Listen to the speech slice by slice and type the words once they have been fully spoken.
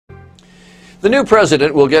The new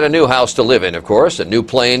president will get a new house to live in, of course, a new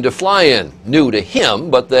plane to fly in. New to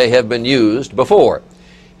him, but they have been used before.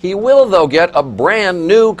 He will, though, get a brand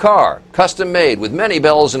new car, custom made with many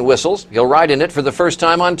bells and whistles. He'll ride in it for the first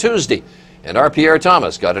time on Tuesday. And our Pierre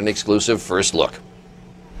Thomas got an exclusive first look.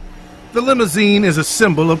 The limousine is a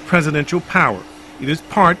symbol of presidential power. It is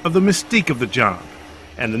part of the mystique of the job.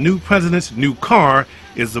 And the new president's new car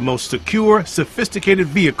is the most secure, sophisticated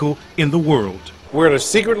vehicle in the world. We're at a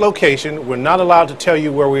secret location. We're not allowed to tell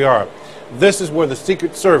you where we are. This is where the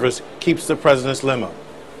Secret Service keeps the president's limo.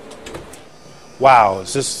 Wow,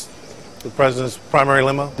 is this the president's primary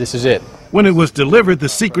limo? This is it. When it was delivered, the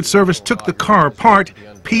Secret Service took the car apart,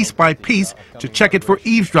 piece by piece, to check it for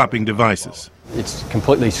eavesdropping devices. It's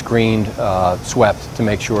completely screened, swept to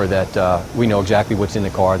make sure that we know exactly what's in the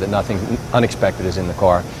car, that nothing unexpected is in the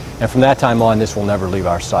car. And from that time on, this will never leave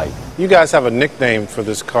our sight. You guys have a nickname for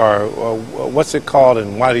this car. What's it called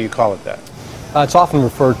and why do you call it that? It's often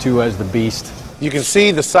referred to as the Beast. You can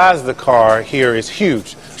see the size of the car here is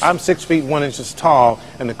huge. I'm 6 feet 1 inches tall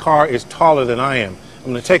and the car is taller than I am.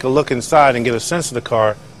 I'm going to take a look inside and get a sense of the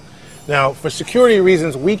car. Now, for security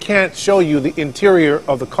reasons, we can't show you the interior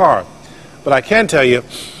of the car. But I can tell you,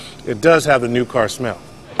 it does have the new car smell.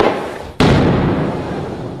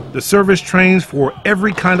 The service trains for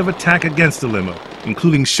every kind of attack against the limo,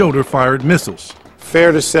 including shoulder-fired missiles.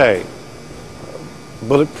 Fair to say,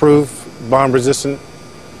 bulletproof, bomb-resistant?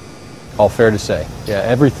 All fair to say. Yeah,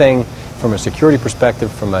 everything from a security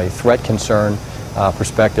perspective, from a threat concern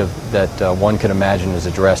perspective that one could imagine is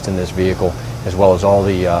addressed in this vehicle, as well as all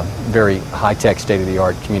the very high-tech,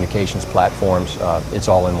 state-of-the-art communications platforms. It's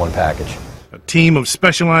all in one package. A team of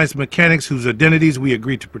specialized mechanics whose identities we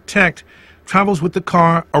agreed to protect travels with the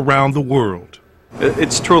car around the world.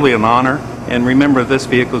 It's truly an honor, and remember, this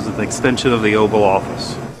vehicle is an extension of the Oval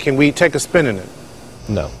Office. Can we take a spin in it?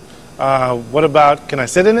 No. What about, can I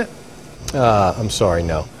sit in it? I'm sorry,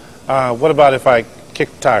 no. What about if I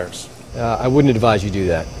kick the tires? I wouldn't advise you do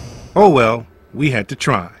that. Oh well, we had to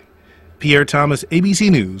try. Pierre Thomas,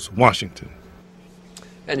 ABC News, Washington.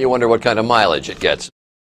 And you wonder what kind of mileage it gets.